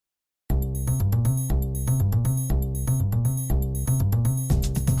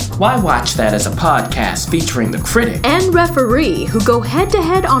Why Watch That is a podcast featuring the critic and referee who go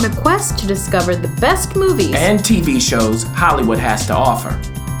head-to-head on a quest to discover the best movies and TV shows Hollywood has to offer.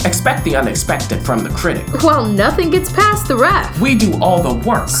 Expect the unexpected from the critic. While nothing gets past the ref. We do all the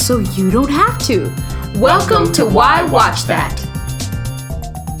work. So you don't have to. Welcome to Why Watch That.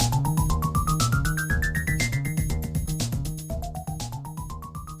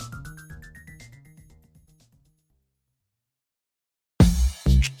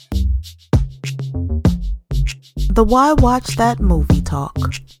 The Why Watch That movie talk.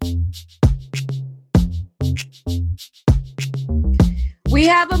 We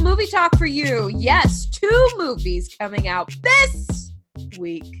have a movie talk for you. Yes, 2 movies coming out this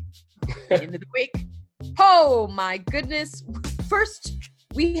week. End of the week. Oh my goodness. First,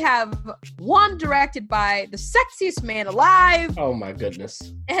 we have one directed by the sexiest man alive. Oh my goodness.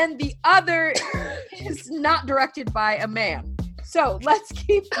 And the other is not directed by a man. So let's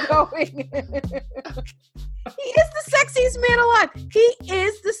keep going. He is the sexiest man alive. He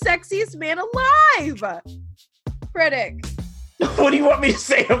is the sexiest man alive. Critic. What do you want me to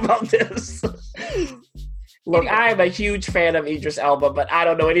say about this? Look, I am a huge fan of Idris Elba, but I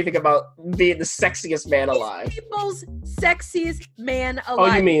don't know anything about being the sexiest man alive. People's sexiest man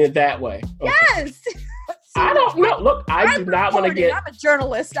alive. Oh, you mean it that way? Okay. Yes. I don't know. Look, I do not want to get... I'm a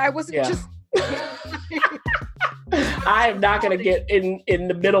journalist. I wasn't just... I am not going to get in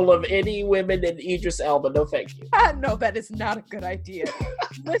the middle of any women in Idris Elba. No, thank you. No, that is not a good idea.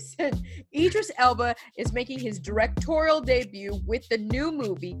 Listen, Idris Elba is making his directorial debut with the new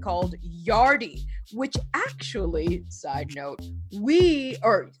movie called Yardie, which actually, side note,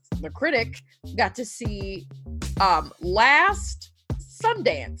 the critic, got to see last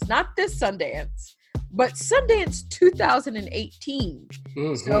Sundance, not this Sundance, but Sundance 2018.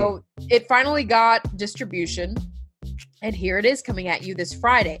 Mm-hmm. So it finally got distribution. And here it is coming at you this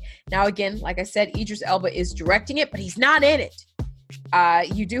Friday. Now, again, like I said, Idris Elba is directing it, but he's not in it.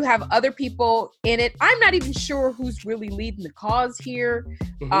 You do have other people in it. I'm not even sure who's really leading the cause here.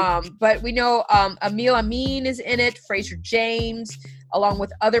 Mm-hmm. But we know Emil Amin is in it, Fraser James, along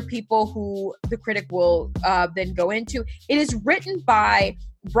with other people who the critic will then go into. It is written by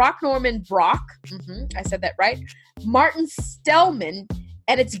Brock Norman Brock. Mm-hmm, I said that right. Martin Stellman.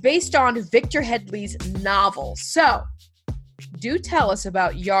 And it's based on Victor Headley's novel. So, do tell us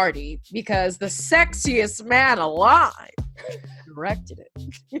about Yardie, because the sexiest man alive directed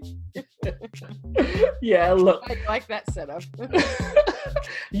it. Yeah, look. I like that setup.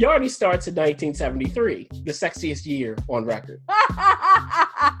 Yardie starts in 1973, the sexiest year on record.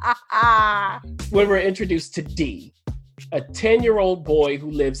 When we're introduced to D, a 10-year-old boy who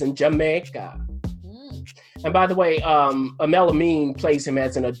lives in Jamaica. And by the way, Emil Amin plays him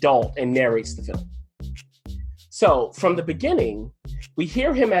as an adult and narrates the film. So from the beginning, we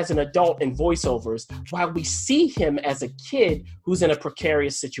hear him as an adult in voiceovers while we see him as a kid who's in a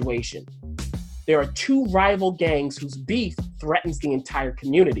precarious situation. There are 2 rival gangs whose beef threatens the entire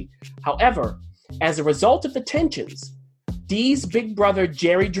community. However, as a result of the tensions, Dee's big brother,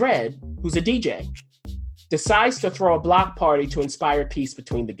 Jerry Dredd, who's a DJ, decides to throw a block party to inspire peace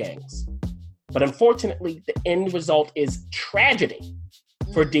between the gangs. But unfortunately, the end result is tragedy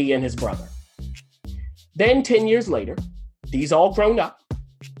for Dee and his brother. Then 10 years later, Dee's all grown up.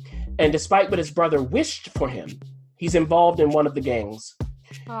 And despite what his brother wished for him, he's involved in one of the gangs.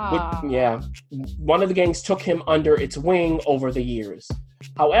 One of the gangs took him under its wing over the years.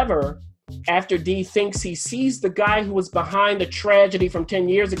 However, after Dee thinks he sees the guy who was behind the tragedy from 10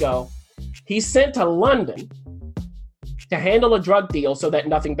 years ago, he's sent to London to handle a drug deal so that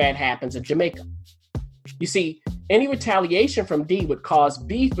nothing bad happens in Jamaica. You see, any retaliation from D would cause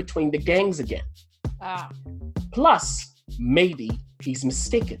beef between the gangs again. Plus, maybe he's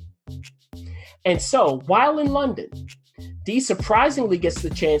mistaken. And so, while in London, D surprisingly gets the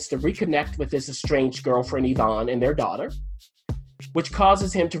chance to reconnect with his estranged girlfriend Yvonne and their daughter, which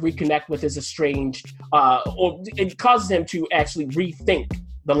causes him to reconnect with his or it causes him to actually rethink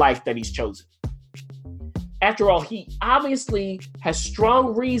the life that he's chosen. After all, he obviously has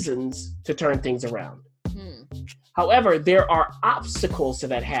strong reasons to turn things around. However, there are obstacles to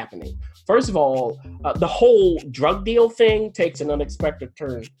that happening. First of all, the whole drug deal thing takes an unexpected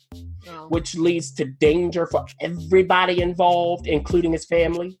turn, which leads to danger for everybody involved, including his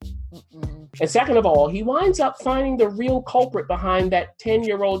family. And second of all, he winds up finding the real culprit behind that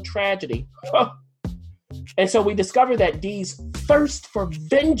 10-year-old tragedy. And so we discover that Dee's thirst for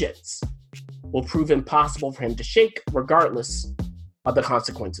vengeance will prove impossible for him to shake, regardless of the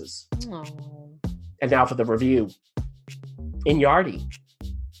consequences. And now for the review. In Yardie,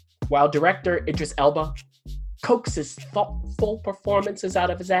 while director Idris Elba coaxes thoughtful performances out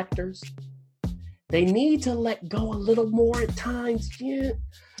of his actors. They need to let go a little more at times. Yeah.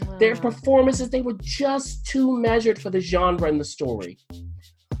 Their performances, they were just too measured for the genre and the story.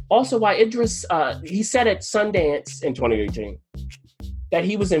 Also, why Idris, he said at Sundance in 2018 that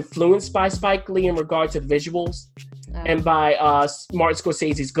he was influenced by Spike Lee in regard to visuals and by Martin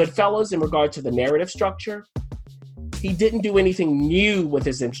Scorsese's Goodfellas in regard to the narrative structure. He didn't do anything new with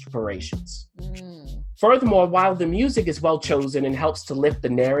his inspirations. Furthermore, while the music is well chosen and helps to lift the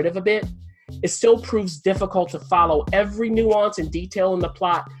narrative a bit, it still proves difficult to follow every nuance and detail in the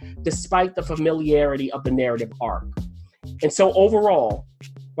plot, despite the familiarity of the narrative arc. And so overall,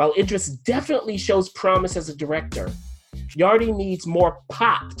 while Idris definitely shows promise as a director, Yardie needs more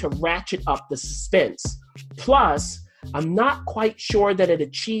pop to ratchet up the suspense. Plus, I'm not quite sure that it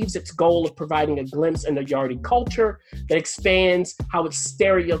achieves its goal of providing a glimpse into Yardie culture that expands how it's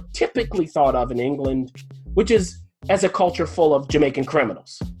stereotypically thought of in England, which is as a culture full of Jamaican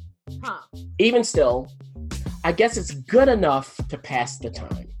criminals. Even still, I guess it's good enough to pass the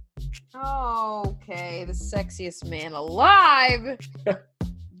time. Okay, the sexiest man alive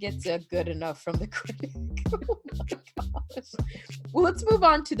gets a good enough from the critic. Oh my gosh. Well, let's move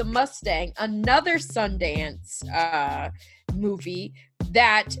on to The Mustang, another Sundance movie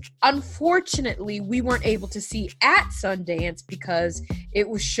that unfortunately we weren't able to see at Sundance because it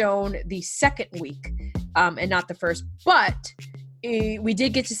was shown the second week and not the first. But we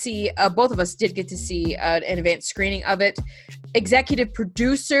did get to see, both of us did get to see an advanced screening of it. Executive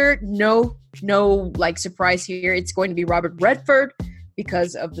producer, no like surprise here. It's going to be Robert Redford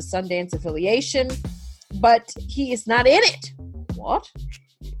because of the Sundance affiliation, but he is not in it. What?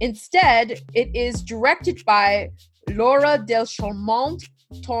 Instead, it is directed by Laura Del Charmant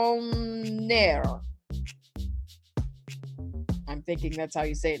Tonnerre. I'm thinking that's how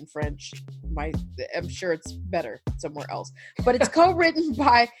you say it in French. I'm sure it's better somewhere else. But it's co-written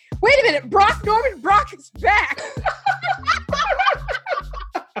by... Wait a minute! Norman Brock is back!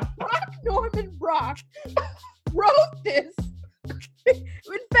 Norman Brock wrote this.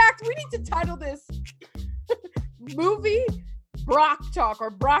 In fact, we need to title this Movie Brock Talk or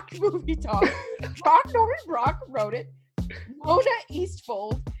Brock Movie Talk. Norman Brock wrote it. Mona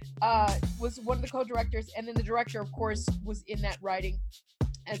Eastfold was one of the co-directors, and then the director, of course, was in that writing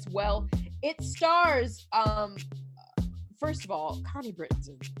as well. It stars, first of all, Connie Britton's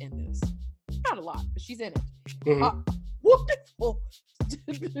in this. Not a lot, but she's in it. Wonderful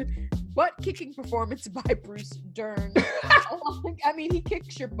butt-kicking performance by Bruce Dern. I mean, he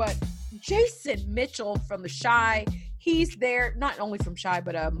kicks your butt. Jason Mitchell from The Chi, he's there, not only from Chi,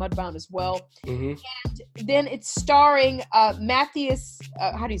 but Mudbound as well. And then it's starring Matthias,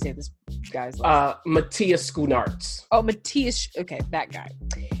 how do you say this guy's last name? Matthias Schoenaerts. Oh, Matthias, okay, that guy.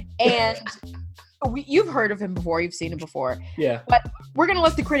 And you've heard of him before, you've seen him before. Yeah. But we're going to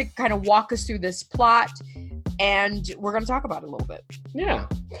let the critic kind of walk us through this plot, and we're going to talk about it a little bit. Yeah.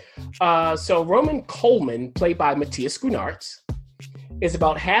 So Roman Coleman, played by Matthias Schoenaerts, is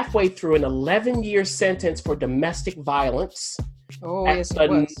about halfway through an 11-year sentence for domestic violence. Oh, yes, it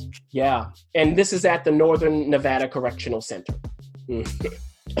was. Yeah. And this is at the Northern Nevada Correctional Center.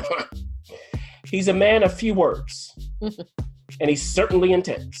 He's a man of few words, and he's certainly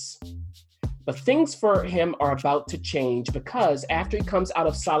intense. But things for him are about to change because after he comes out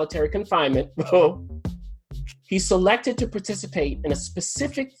of solitary confinement, he's selected to participate in a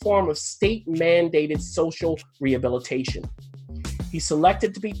specific form of state-mandated social rehabilitation. He's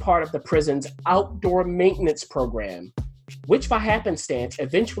selected to be part of the prison's outdoor maintenance program, which by happenstance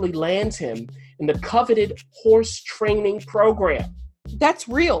eventually lands him in the coveted horse training program. That's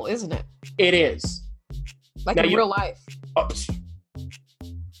real, isn't it? It is. Like in real life.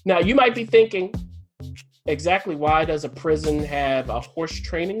 Now, you might be thinking, exactly why does a prison have a horse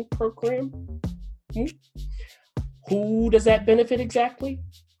training program? Who does that benefit exactly?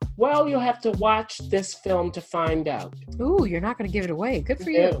 Well, you'll have to watch this film to find out. Ooh, you're not going to give it away. Good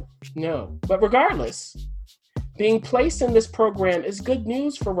for you. No. But regardless, being placed in this program is good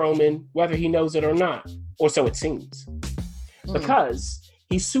news for Roman, whether he knows it or not, or so it seems. Because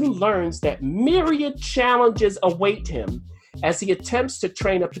he soon learns that myriad challenges await him as he attempts to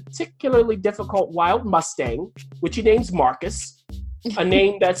train a particularly difficult wild Mustang, which he names Marcus, a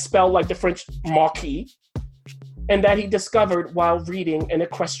name that's spelled like the French Marquis, and that he discovered while reading an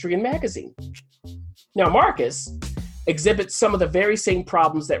equestrian magazine. Now, Marcus exhibits some of the very same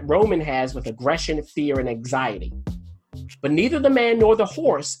problems that Roman has with aggression, fear, and anxiety. But neither the man nor the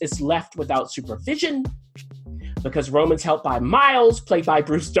horse is left without supervision, because Roman's helped by Miles, played by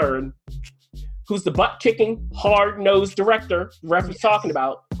Bruce Dern, who's the butt-kicking, hard-nosed director Ref was talking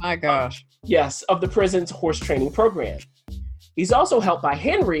about. My gosh. Yes, of the prison's horse training program. He's also helped by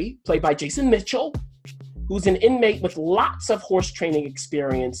Henry, played by Jason Mitchell, who's an inmate with lots of horse training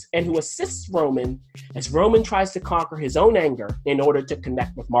experience and who assists Roman as Roman tries to conquer his own anger in order to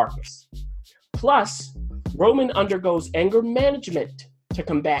connect with Marcus. Plus, Roman undergoes anger management to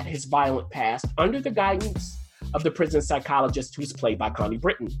combat his violent past under the guidance of the prison psychologist who's played by Connie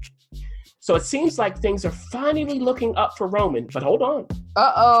Britton. So it seems like things are finally looking up for Roman, but hold on.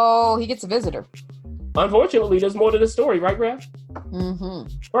 Uh-oh, he gets a visitor. Unfortunately, there's more to the story, right, Ref? Mm-hmm.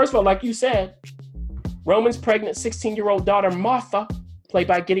 First of all, like you said, Roman's pregnant 16-year-old daughter, Martha, played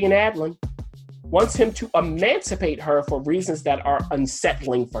by Gideon Adlin, wants him to emancipate her for reasons that are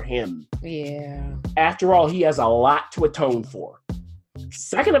unsettling for him. Yeah. After all, he has a lot to atone for.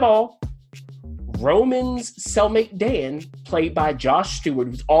 Second of all, Roman's cellmate Dan, played by Josh Stewart,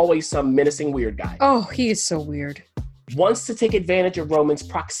 who's always some menacing weird guy, Oh, he is so weird. wants to take advantage of Roman's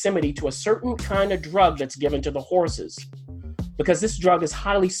proximity to a certain kind of drug that's given to the horses. Because this drug is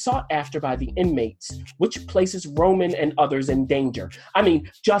highly sought after by the inmates, which places Roman and others in danger. I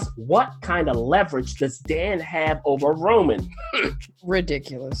mean, just what kind of leverage does Dan have over Roman?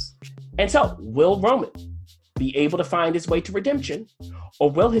 Ridiculous. And so, will Roman be able to find his way to redemption,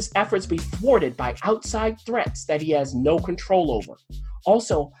 or will his efforts be thwarted by outside threats that he has no control over?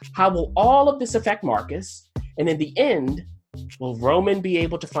 Also, how will all of this affect Marcus? And in the end, will Roman be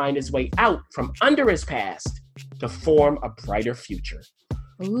able to find his way out from under his past to form a brighter future?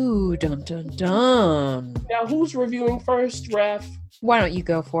 Ooh, dun dun dun. Now, who's reviewing first, Ref? Why don't you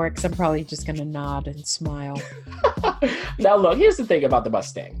go for it? Because I'm probably just going to nod and smile. Now, look, here's the thing about the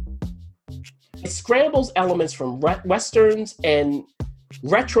Mustang. It scrambles elements from Westerns and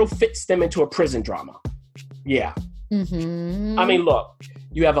retrofits them into a prison drama. Yeah. Mm-hmm. I mean, look,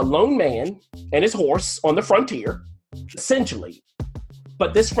 you have a lone man and his horse on the frontier, essentially.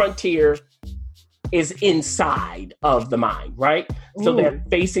 But this frontier is inside of the mine, right? So they're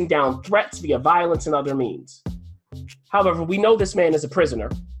facing down threats via violence and other means. However, we know this man is a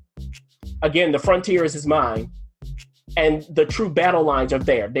prisoner. Again, the frontier is his mind. And the true battle lines are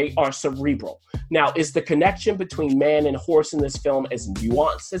there. They are cerebral. Now, is the connection between man and horse in this film as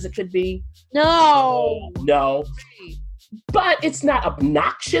nuanced as it could be? No. No. But it's not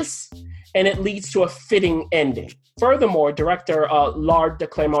obnoxious, and it leads to a fitting ending. Furthermore, director Lard de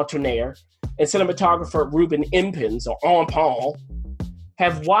Clermont-Tonnerre and cinematographer Ruben Impens, or Impens,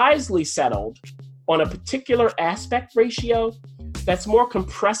 have wisely settled on a particular aspect ratio that's more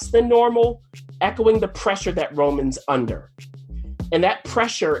compressed than normal, echoing the pressure that Roman's under. And that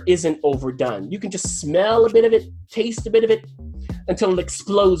pressure isn't overdone. You can just smell a bit of it, taste a bit of it, until it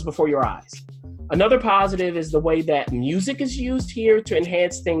explodes before your eyes. Another positive is the way that music is used here to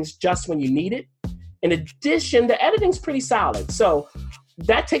enhance things just when you need it. In addition, the editing's pretty solid. So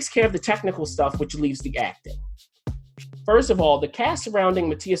that takes care of the technical stuff, which leaves the acting. First of all, the cast surrounding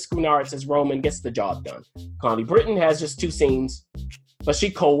Matthias Schoenaerts as Roman gets the job done. Connie Britton has just 2 scenes, but she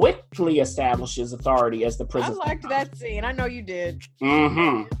quickly establishes authority as the prison. I liked that scene. I know you did.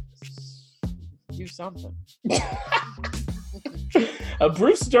 Mm-hmm. Do something.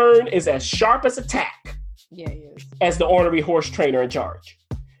 Bruce Dern is as sharp as a tack Yeah, he is. as the ornery horse trainer in charge.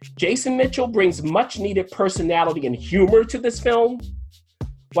 Jason Mitchell brings much-needed personality and humor to this film,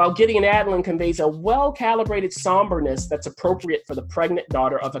 while Gideon Adlin conveys a well-calibrated somberness that's appropriate for the pregnant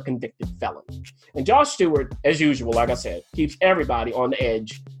daughter of a convicted felon. And Josh Stewart, as usual, like I said, keeps everybody on the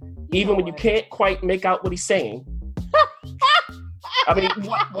edge, even when you can't quite make out what he's saying. I mean,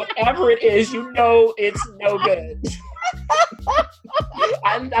 whatever it is, you know it's no good.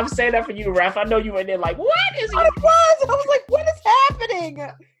 I'm saying that for you, Ref. I know you were there like, what is he? I was like, what is happening?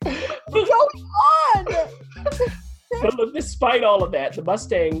 What's going on? But look, despite all of that, the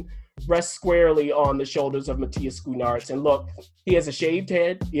Mustang rests squarely on the shoulders of Matthias Schoenaerts. And look, he has a shaved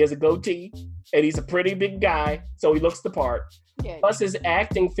head, he has a goatee, and he's a pretty big guy, so he looks the part. Yeah. Plus, his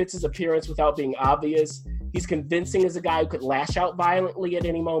acting fits his appearance without being obvious. He's convincing as a guy who could lash out violently at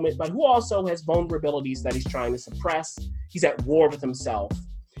any moment, but who also has vulnerabilities that he's trying to suppress. He's at war with himself.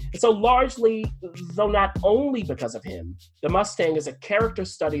 And so largely, though not only because of him, the Mustang is a character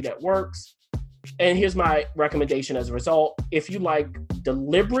study that works. And here's my recommendation as a result. If you like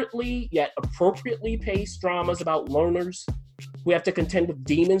deliberately yet appropriately paced dramas about loners who have to contend with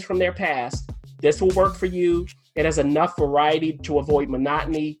demons from their past, this will work for you. It has enough variety to avoid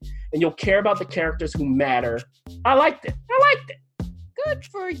monotony, and you'll care about the characters who matter. I liked it. Good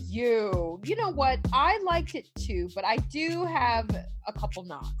for you. You know what? I liked it too, but I do have a couple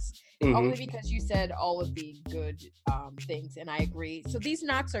knocks. Only because you said all of the good things, and I agree. So these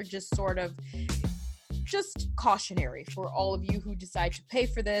knocks are just sort of just cautionary for all of you who decide to pay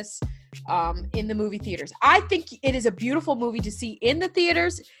for this in the movie theaters. I think it is a beautiful movie to see in the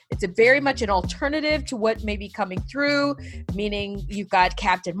theaters. It's a very much an alternative to what may be coming through, meaning you've got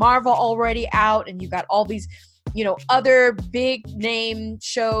Captain Marvel already out, and you've got all these, you know, other big name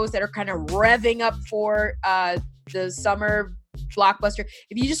shows that are kind of revving up for the summer blockbuster.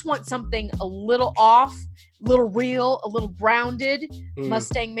 If you just want something a little off, a little real, a little grounded,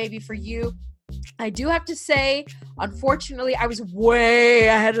 Mustang maybe for you. I do have to say, unfortunately, I was way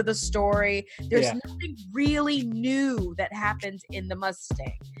ahead of the story. There's nothing really new that happens in the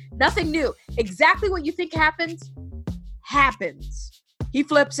Mustang. Nothing new. Exactly what you think happens. He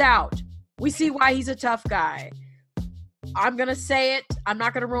flips out. We see why he's a tough guy. I'm going to say it. I'm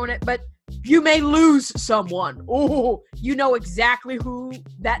not going to ruin it, but you may lose someone. Oh, you know exactly who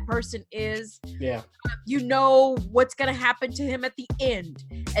that person is. Yeah. You know what's going to happen to him at the end.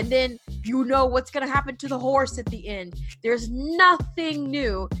 And then you know what's going to happen to the horse at the end. There's nothing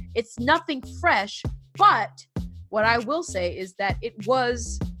new. It's nothing fresh. But what I will say is that it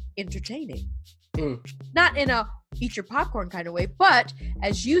was entertaining. Not in a eat your popcorn kind of way, but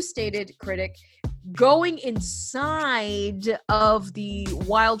as you stated, critic, going inside of the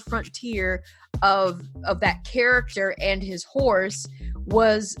wild frontier of that character and his horse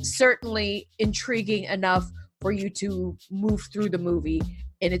was certainly intriguing enough for you to move through the movie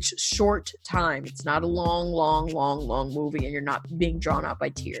in its short time. It's not a long movie, and you're not being drawn out by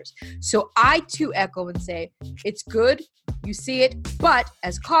tears. So I too echo and say it's good. You see it, but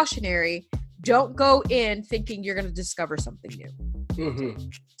as cautionary, don't go in thinking you're going to discover something new.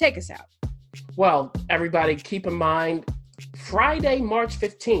 Take us out. Well, everybody, keep in mind, Friday, March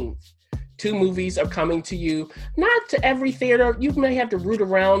 15th, 2 movies are coming to you. Not to every theater. You may have to root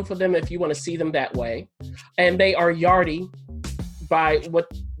around for them if you want to see them that way. And they are Yardie, by what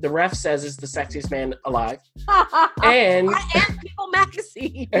the ref says is the sexiest man alive. and People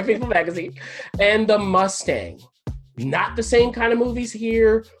Magazine. And People Magazine. And The Mustang. Not the same kind of movies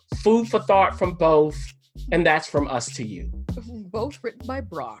here. Food for thought from both. And that's from us to you. Both written by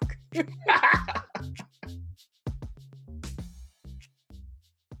Brock.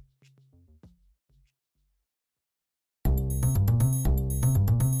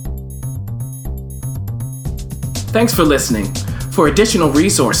 Thanks for listening. For additional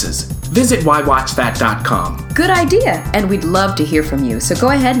resources, visit whywatchthat.com. Good idea, and we'd love to hear from you. So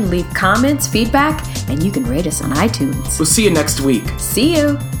go ahead and leave comments, feedback, and you can rate us on iTunes. We'll see you next week. See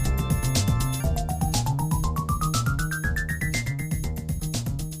you.